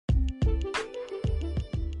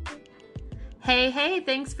Hey,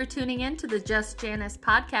 thanks for tuning in to the Just Janice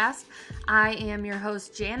podcast. I am your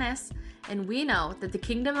host, Janice, and we know that the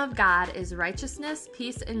kingdom of God is righteousness,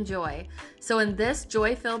 peace, and joy. So in this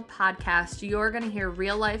joy-filled podcast, you're going to hear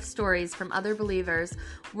real-life stories from other believers.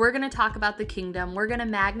 We're going to talk about the kingdom. We're going to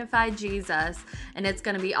magnify Jesus, and it's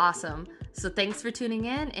going to be awesome. So thanks for tuning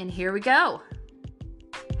in, and here we go.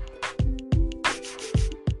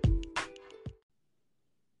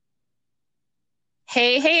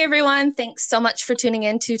 Hey, everyone. Thanks so much for tuning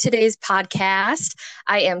in to today's podcast.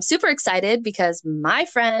 I am super excited because my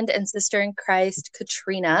friend and sister in Christ,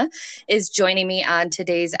 Katrina, is joining me on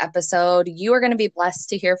today's episode. You are going to be blessed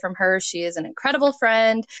to hear from her. She is an incredible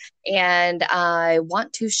friend, and I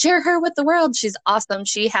want to share her with the world. She's awesome.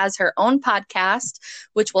 She has her own podcast,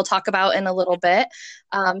 which we'll talk about in a little bit.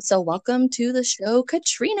 So welcome to the show,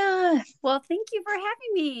 Katrina. Well, thank you for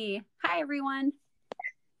having me. Hi, everyone.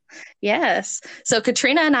 Yes. So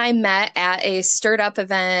Katrina and I met at a Stirred Up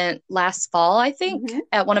event last fall, I think,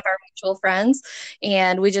 at one of our mutual friends,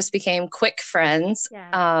 and we just became quick friends to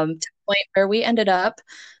the point where we ended up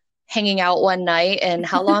hanging out one night. And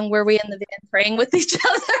how long were we in the van praying with each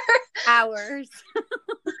other? Hours.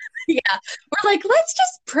 Yeah. We're like, let's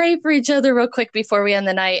just pray for each other real quick before we end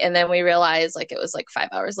the night. And then we realized it was 5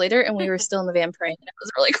 hours later and we were still in the van praying. It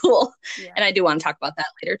was really cool. Yeah. And I do want to talk about that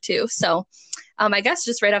later too. So I guess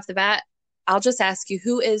just right off the bat, I'll just ask you,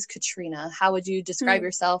 who is Katrina? How would you describe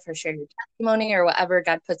yourself or share your testimony or whatever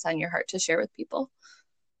God puts on your heart to share with people?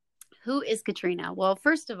 Who is Katrina? Well,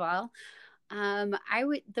 first of all,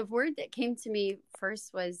 the word that came to me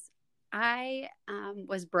first was I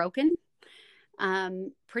was broken,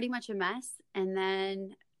 pretty much a mess. And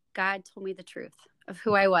then God told me the truth of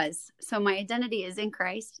who I was. So my identity is in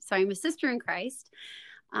Christ. So I'm a sister in Christ.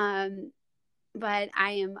 But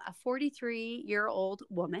I am a 43-year-old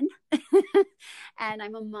woman and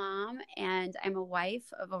I'm a mom and I'm a wife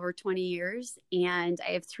of over 20 years and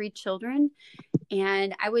I have 3 children.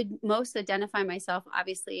 And I would most identify myself,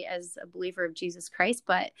 obviously, as a believer of Jesus Christ,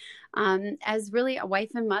 but as really a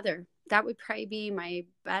wife and mother. That would probably be my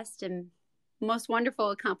best and most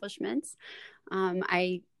wonderful accomplishments.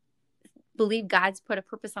 I believe God's put a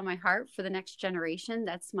purpose on my heart for the next generation.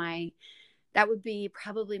 That would be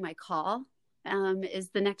probably my call.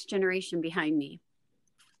 Is the next generation behind me.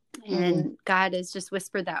 And God has just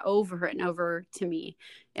whispered that over and over to me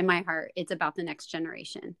in my heart. It's about the next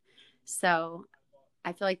generation. So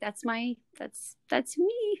I feel like that's me.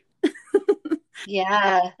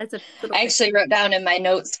 Yeah. I actually wrote down in my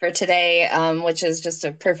notes for today, which is just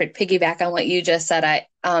a perfect piggyback on what you just said,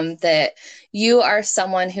 that you are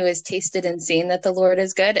someone who has tasted and seen that the Lord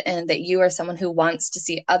is good and that you are someone who wants to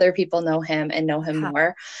see other people know him and know him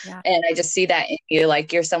more. Yeah. And I just see that in you.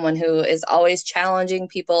 You're someone who is always challenging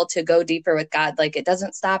people to go deeper with God. It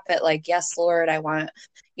doesn't stop at yes, Lord, I want,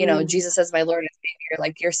 Jesus as my Lord and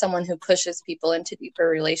Savior. You're someone who pushes people into deeper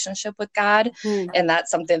relationship with God. And that's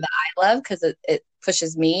something that I love because it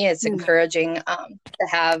pushes me. It's encouraging to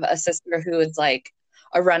have a sister who is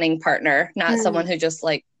a running partner, not someone who just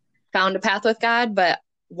found a path with God, but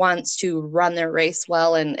wants to run their race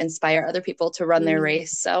well and inspire other people to run their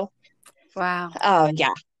race. So, wow. Oh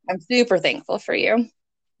yeah, I'm super thankful for you.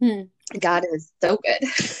 God is so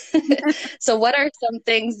good. So what are some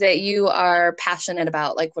things that you are passionate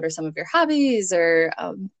about? What are some of your hobbies or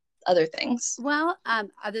other things? Well,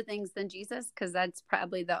 other things than Jesus, because that's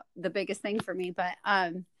probably the biggest thing for me. But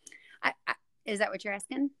is that what you're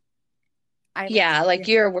asking?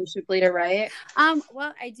 You're a worship leader, right?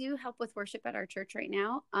 Well, I do help with worship at our church right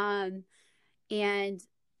now. And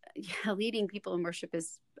leading people in worship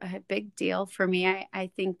is a big deal for me.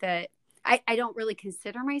 I think that I don't really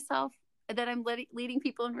consider myself that I'm leading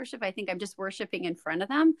people in worship. I think I'm just worshiping in front of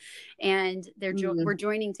them and we're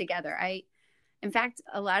joining together. In fact,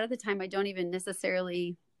 a lot of the time I don't even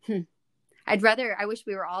necessarily, I wish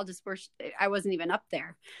we were all just worship. I wasn't even up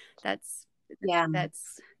there. That's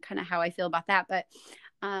kind of how I feel about that. But,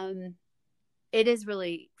 it is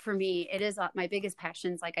really, for me, it is my biggest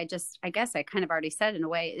passions. I guess I kind of already said in a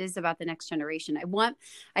way, it is about the next generation.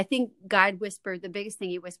 I think God whispered, the biggest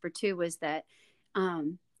thing he whispered too was that,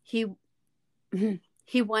 he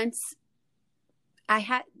wants,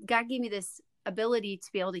 God gave me this ability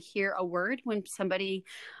to be able to hear a word when somebody,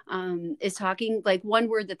 is talking, one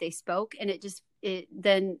word that they spoke. And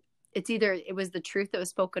then it's either it was the truth that was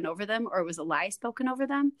spoken over them or it was a lie spoken over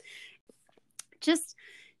them. Just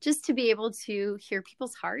to be able to hear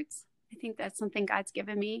people's hearts. I think that's something God's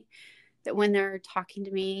given me, that when they're talking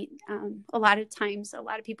to me, a lot of times, a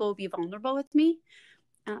lot of people will be vulnerable with me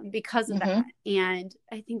because of that. And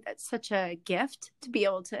I think that's such a gift to be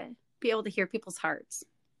able to hear people's hearts.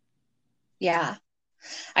 Yeah.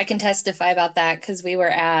 I can testify about that because we were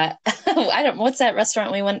at, I don't, what's that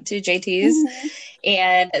restaurant we went to, JT's? Mm-hmm.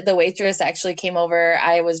 And the waitress actually came over.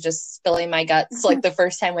 I was just spilling my guts like the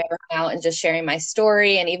first time we ever hung out and just sharing my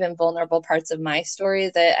story and even vulnerable parts of my story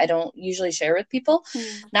that I don't usually share with people.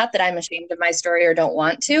 Mm-hmm. Not that I'm ashamed of my story or don't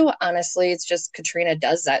want to. Honestly, it's just Katrina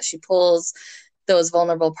does that. She pulls those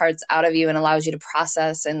vulnerable parts out of you and allows you to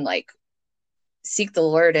process and like seek the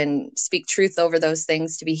Lord and speak truth over those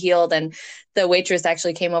things to be healed. And the waitress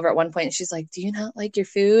actually came over at one point and she's like, do you not like your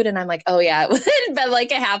food? And I'm like, oh yeah, it had been like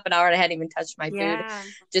a half an hour and I hadn't even touched my food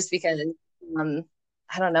just because,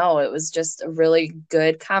 I don't know, it was just a really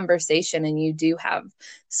good conversation. And you do have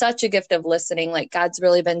such a gift of listening. Like God's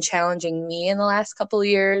really been challenging me in the last couple of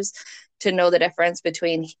years to know the difference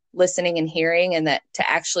between listening and hearing, and that to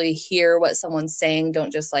actually hear what someone's saying.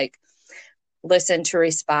 Don't just like listen to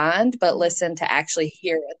respond, but listen to actually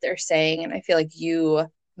hear what they're saying. And I feel like you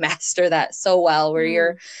master that so well, where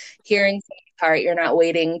you're hearing part, you're not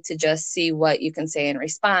waiting to just see what you can say in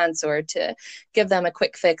response or to give them a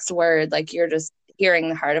quick fix word. Like you're just hearing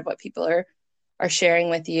the heart of what people are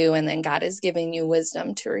sharing with you, and then God is giving you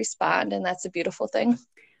wisdom to respond, and that's a beautiful thing.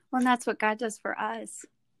 Well, and that's what God does for us,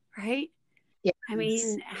 right? Yes. I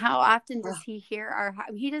mean, how often does he hear our,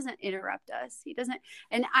 he doesn't interrupt us. He doesn't,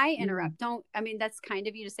 and I interrupt. That's kind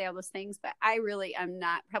of you to say all those things, but I really am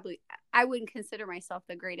not I wouldn't consider myself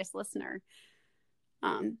the greatest listener.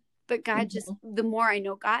 But God just, the more I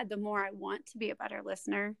know God, the more I want to be a better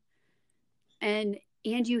listener. And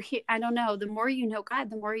you hear, I don't know, the more you know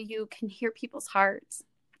God, the more you can hear people's hearts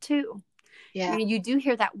too. Yeah. You do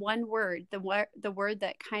hear that one word, the word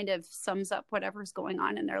that kind of sums up whatever's going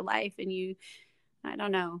on in their life. And I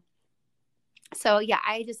don't know. So yeah,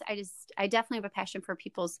 I definitely have a passion for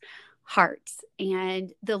people's hearts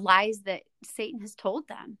and the lies that Satan has told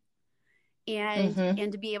them, and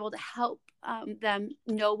to be able to help them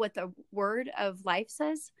know what the word of life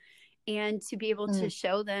says, and to be able to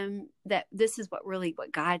show them that this is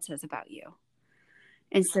what God says about you,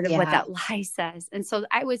 instead of what that lie says. And so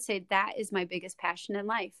I would say that is my biggest passion in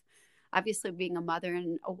life. Obviously being a mother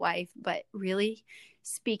and a wife, but really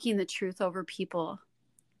speaking the truth over people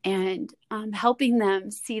and helping them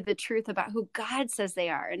see the truth about who God says they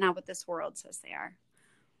are and not what this world says they are.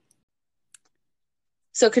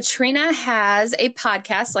 So Katrina has a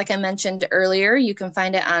podcast, like I mentioned earlier. You can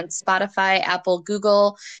find it on Spotify, Apple,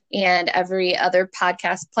 Google, and every other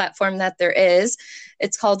podcast platform that there is.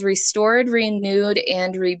 It's called Restored, Renewed,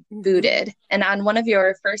 and Rebooted. And on one of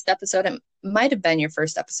your first episode, it might have been your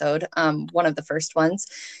first episode, one of the first ones,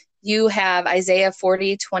 you have Isaiah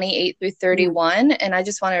 40:28 through 31. And I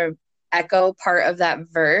just want to echo part of that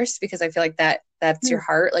verse because I feel like that's your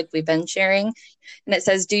heart, like we've been sharing. And it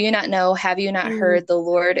says, do you not know, have you not heard, the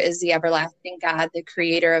Lord is the everlasting God, the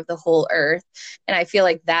creator of the whole earth. And I feel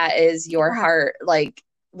like that is your heart, like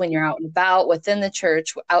when you're out and about, within the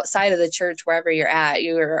church, outside of the church, wherever you're at,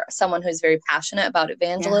 you're someone who's very passionate about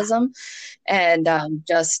evangelism and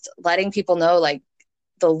just letting people know, like,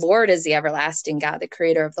 the Lord is the everlasting God, the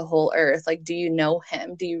creator of the whole earth. Like, do you know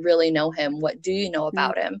him? Do you really know him? What do you know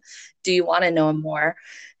about him? Do you want to know him more?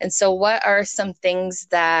 And so what are some things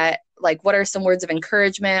that, like, what are some words of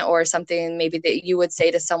encouragement or something maybe that you would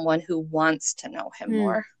say to someone who wants to know him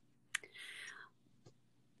more?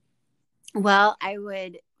 Well,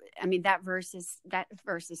 that verse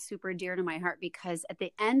is super dear to my heart, because at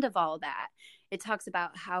the end of all that, it talks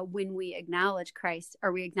about how when we acknowledge Christ,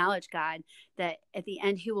 or we acknowledge God, that at the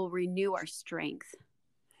end he will renew our strength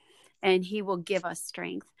and he will give us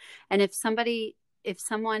strength. And if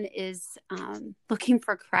someone is looking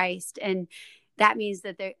for Christ, and that means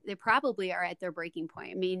that they probably are at their breaking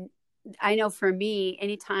point. I mean, I know for me,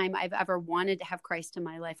 anytime I've ever wanted to have Christ in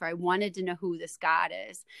my life, or I wanted to know who this God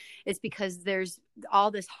is, it's because there's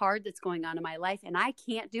all this hard that's going on in my life and I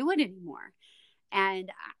can't do it anymore.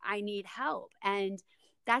 And I need help. And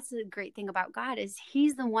that's the great thing about God, is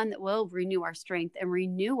he's the one that will renew our strength and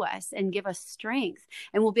renew us and give us strength.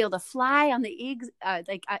 And we'll be able to fly on the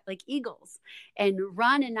like eagles, and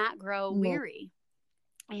run and not grow weary.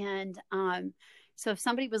 And so if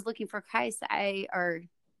somebody was looking for Christ,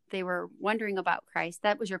 they were wondering about Christ.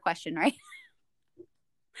 That was your question, right?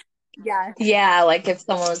 Yeah. Like if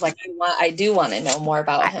someone was like, I do want to know more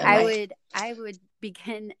about him. I would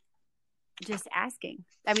begin just asking.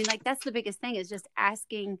 I mean, like, that's the biggest thing, is just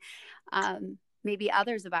asking maybe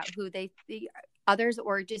others about who others,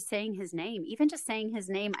 or just saying his name. Even just saying his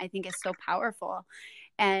name, I think, is so powerful.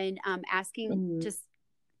 And asking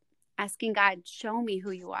God, show me who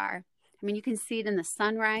you are. I mean, you can see it in the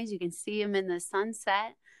sunrise. You can see him in the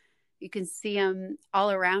sunset. You can see him all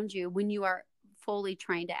around you when you are fully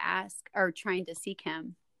trying to ask or trying to seek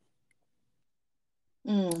him.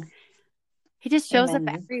 He just shows up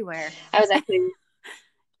everywhere. I was actually,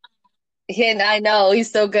 and I know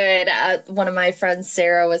he's so good. One of my friends,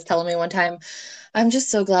 Sarah, was telling me one time, I'm just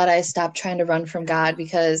so glad I stopped trying to run from God,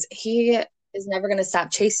 because he is never going to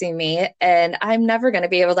stop chasing me, and I'm never going to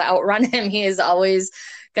be able to outrun him. He is always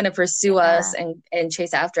going to pursue us and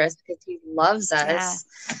chase after us because he loves us.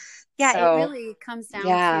 Yeah, so, it really comes down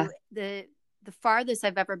to the farthest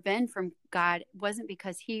I've ever been from God wasn't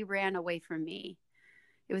because he ran away from me.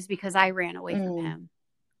 It was because I ran away from him.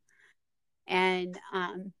 And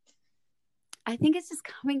I think it's just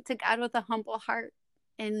coming to God with a humble heart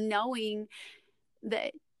and knowing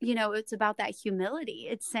that, you know, it's about that humility.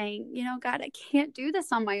 It's saying, you know, God, I can't do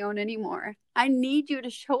this on my own anymore. I need you to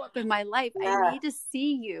show up in my life. I need to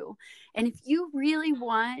see you. And if you really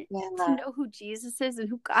want to know who Jesus is and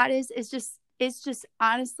who God is, it's just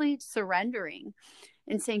honestly surrendering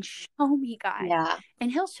and saying, show me, God. Yeah.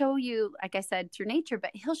 And he'll show you, like I said, through nature, but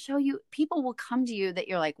he'll show you, people will come to you that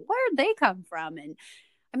you're like, where'd they come from? And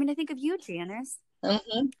I mean, I think of you, Janice.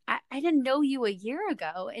 Mm-hmm. I didn't know you a year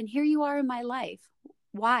ago, and here you are in my life.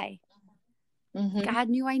 Why? Mm-hmm. God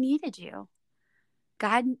knew I needed you.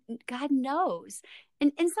 God knows.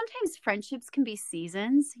 And sometimes friendships can be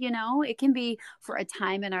seasons, you know, it can be for a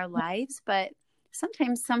time in our lives, but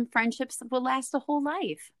sometimes some friendships will last a whole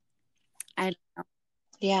life. I don't know.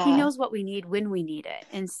 Yeah. He knows what we need when we need it.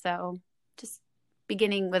 And so just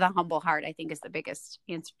beginning with a humble heart, I think, is the biggest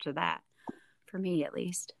answer to that, for me at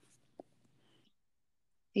least.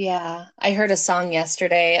 Yeah. I heard a song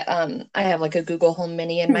yesterday. I have like a Google Home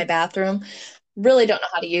Mini in my bathroom. Really don't know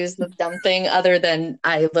how to use the dumb thing other than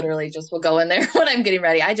I literally just will go in there when I'm getting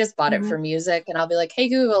ready. I just bought it for music, and I'll be like, hey,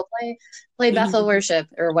 Google, play Bethel Worship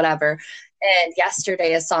or whatever. And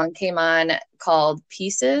yesterday a song came on called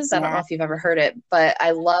Pieces. I don't know if you've ever heard it, but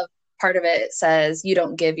I love part of it. It says, you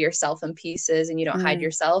don't give yourself in pieces and you don't hide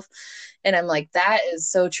yourself. And I'm like, that is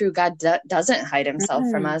so true. God doesn't hide himself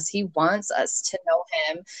from us. He wants us to know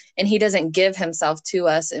him, and he doesn't give himself to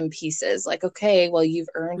us in pieces. Like, okay, well, you've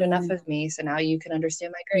earned enough of me, so now you can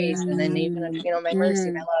understand my grace, and then you can, you know, my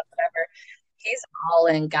mercy, my love, whatever. He's all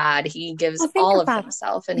in God. He gives all of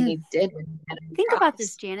himself, and he did. Think about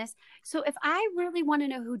this, Janice. So if I really want to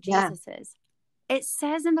know who Jesus is, it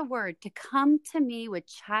says in the word to come to me with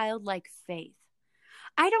childlike faith.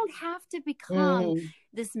 I don't have to become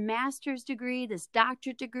this master's degree, this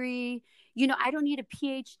doctorate degree. You know, I don't need a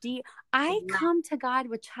PhD. I come to God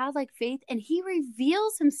with childlike faith, and he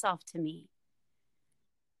reveals himself to me.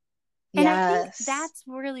 And I think that's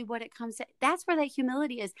really what it comes to. That's where that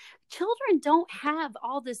humility is. Children don't have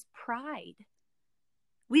all this pride.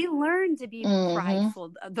 We learn to be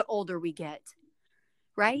prideful the older we get,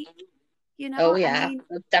 right? You know, I mean,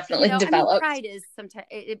 definitely developed. I mean, pride is sometimes,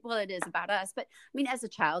 it is about us, but I mean, as a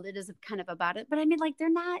child, it is kind of about it. But I mean, like, they're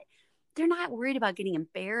not worried about getting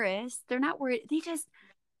embarrassed. They're not worried.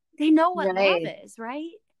 They know what love is, right?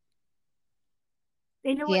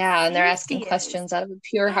 They know what and they're asking questions out of a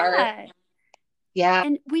pure heart. Yeah.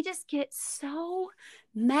 And we just get so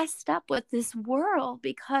messed up with this world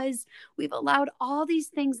because we've allowed all these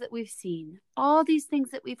things that we've seen, all these things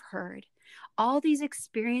that we've heard, all these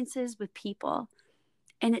experiences with people,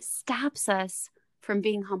 and it stops us from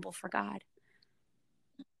being humble for God.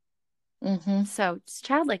 So it's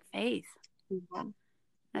childlike faith.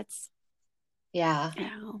 That's you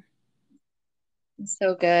know.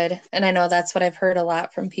 So good. And I know that's what I've heard a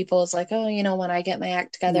lot from people is like, oh, you know, when I get my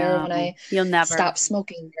act together, when I stop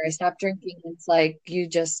smoking or I stop drinking, it's like you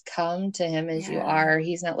just come to him as you are.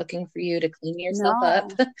 He's not looking for you to clean yourself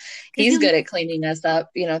up. He's good at cleaning us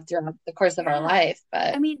up, you know, throughout the course of our life.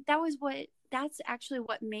 But I mean, that's actually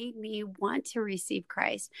what made me want to receive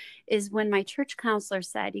Christ is when my church counselor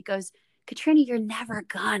said, he goes, Katrina, you're never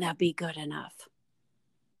gonna be good enough.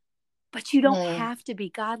 But you don't have to be.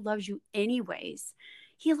 God loves you anyways.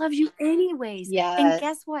 He loves you anyways. And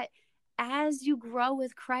guess what? As you grow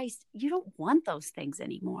with Christ, you don't want those things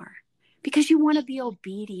anymore because you want to be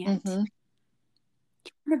obedient. You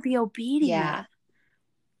want to be obedient.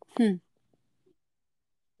 And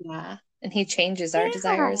he changes our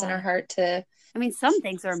desires and our heart to. I mean, some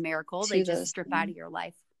things are a miracle. They just strip out of your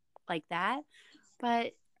life like that.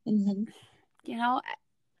 But, you know,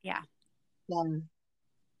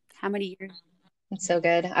 how many years? It's so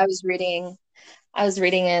good. I was reading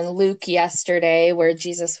in Luke yesterday where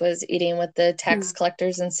Jesus was eating with the tax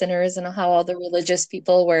collectors and sinners, and how all the religious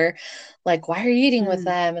people were like, why are you eating with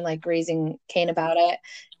them? And like raising Cain about it.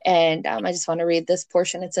 And I just want to read this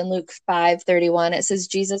portion. It's in Luke 5:31. It says,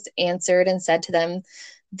 Jesus answered and said to them,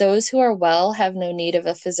 those who are well have no need of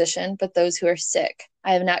a physician, but those who are sick.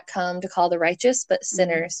 I have not come to call the righteous, but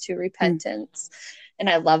sinners to repentance. And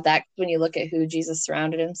I love that when you look at who Jesus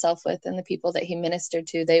surrounded himself with and the people that he ministered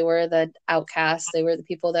to, they were the outcasts. They were the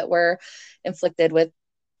people that were inflicted with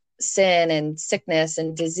sin and sickness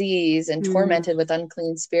and disease and tormented with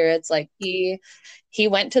unclean spirits. Like he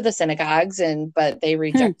went to the synagogues but they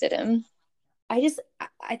rejected him. I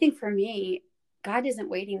think for me, God isn't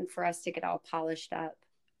waiting for us to get all polished up,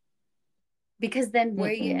 because then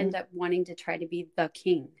we end up wanting to try to be the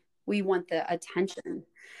king. We want the attention.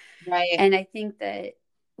 Right. And I think that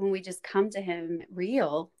when we just come to him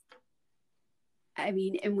real, and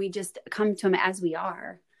we just come to him as we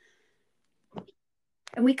are,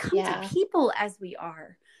 and we come to people as we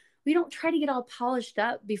are. We don't try to get all polished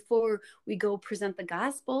up before we go present the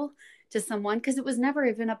gospel to someone, because it was never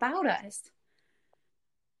even about us.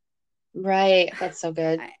 Right. That's so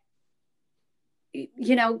good.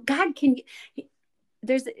 God can,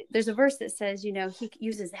 there's a verse that says, he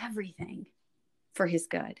uses everything for his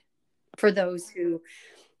good, for those who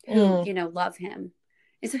love him.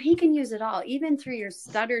 And so he can use it all, even through your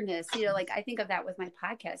stutterness. Like I think of that with my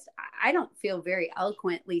podcast. I don't feel very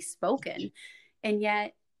eloquently spoken, and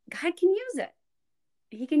yet God can use it.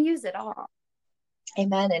 He can use it all.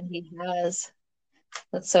 Amen. And he has.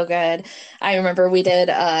 That's so good. I remember we did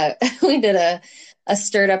a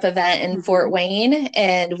stirred up event in Fort Wayne,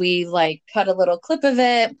 and we cut a little clip of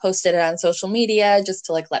it, posted it on social media just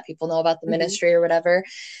to let people know about the ministry or whatever.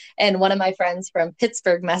 And one of my friends from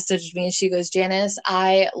Pittsburgh messaged me and she goes, Janice,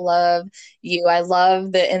 I love you. I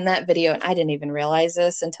love that in that video. And I didn't even realize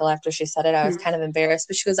this until after she said it. I was kind of embarrassed,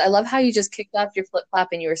 but she goes, I love how you just kicked off your flip flop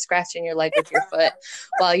and you were scratching your leg with your foot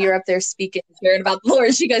while you're up there speaking, sharing about the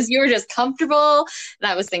Lord. She goes, you were just comfortable.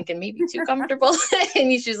 And I was thinking maybe too comfortable.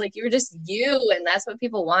 And she's like, you were just you. And that's what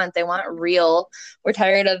people want. They want real. We're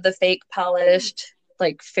tired of the fake polished,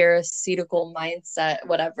 pharisaical mindset,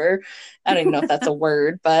 whatever. I don't even know if that's a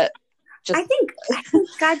word, but I think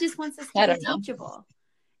God just wants us to be teachable.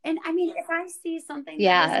 And if I see something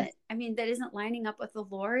that isn't lining up with the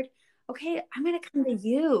Lord, okay, I'm going to come to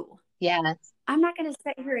you. Yes. I'm not going to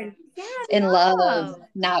sit here and in love,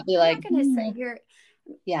 not be I'm not going to sit here.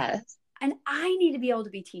 Yes. And I need to be able to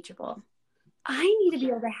be teachable. I need to be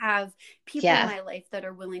able to have people in my life that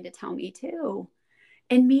are willing to tell me too,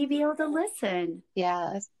 and me be able to listen.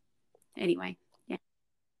 Yes. Anyway.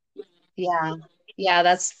 Yeah,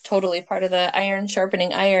 that's totally part of the iron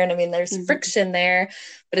sharpening iron. There's friction there,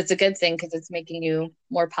 but it's a good thing because it's making you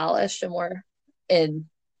more polished and more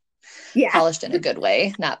polished in a good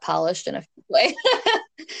way, not polished in a way.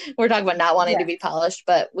 We're talking about not wanting to be polished,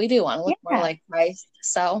 but we do want to look more like Christ.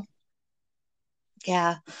 So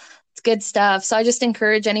yeah, it's good stuff. So I just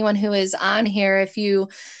encourage anyone who is on here, if you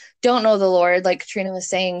don't know the Lord, like Katrina was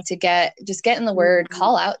saying, to get in the word,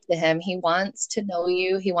 call out to him. He wants to know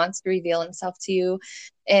you. He wants to reveal himself to you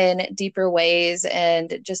in deeper ways,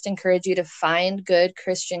 and just encourage you to find good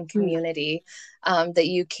Christian community that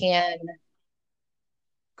you can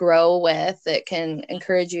grow with, that can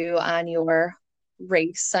encourage you on your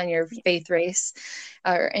race, on your faith race,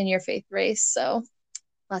 or in your faith race. So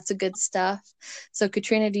lots of good stuff. So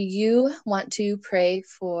Katrina, do you want to pray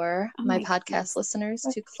for my podcast listeners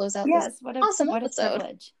to close out this awesome episode? A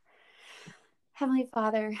privilege. Heavenly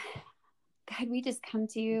Father, God, we just come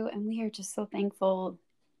to you and we are just so thankful.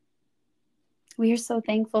 We are so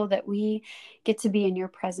thankful that we get to be in your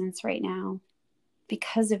presence right now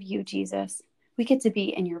because of you, Jesus. We get to be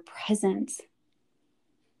in your presence.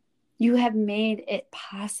 You have made it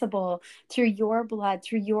possible through your blood,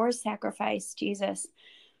 through your sacrifice, Jesus.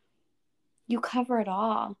 You cover it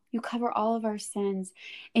all. You cover all of our sins,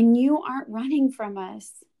 and you aren't running from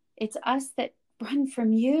us. It's us that run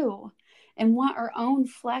from you and want our own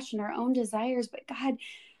flesh and our own desires. But God,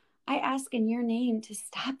 I ask in your name to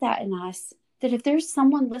stop that in us. That if there's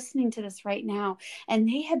someone listening to this right now and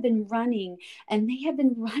they have been running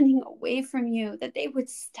away from you, that they would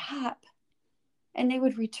stop and they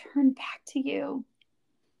would return back to you.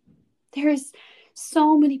 There's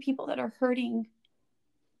so many people that are hurting.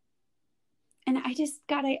 And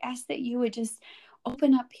God, I ask that you would just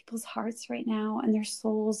open up people's hearts right now and their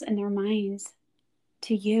souls and their minds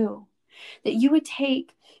to you. That you would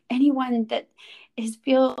take anyone that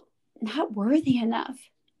feel not worthy enough,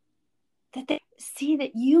 that they see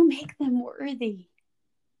that you make them worthy,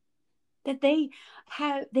 that they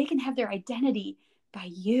can have their identity by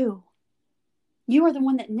you. You are the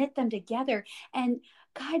one that knit them together. And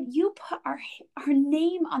God, you put our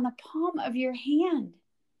name on the palm of your hand.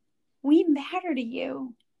 We matter to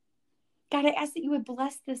you. God, I ask that you would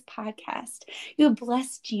bless this podcast. You would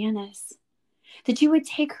bless Janice. that you would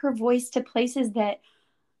take her voice to places that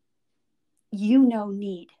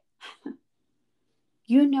need.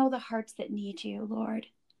 You know the hearts that need you, Lord.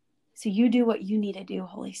 So you do what you need to do,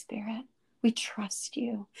 Holy Spirit. We trust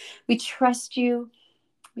you. We trust you.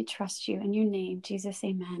 We trust you. In your name, Jesus,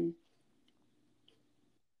 amen.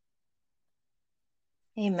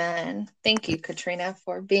 Amen. Thank you, Katrina,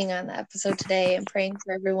 for being on the episode today and praying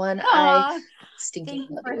for everyone. Aww, I stinking love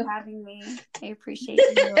you. Thank you for having me. I appreciate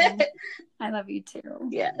you. I love you too.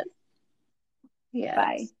 Yes.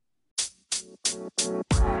 Yes.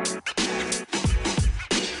 Bye.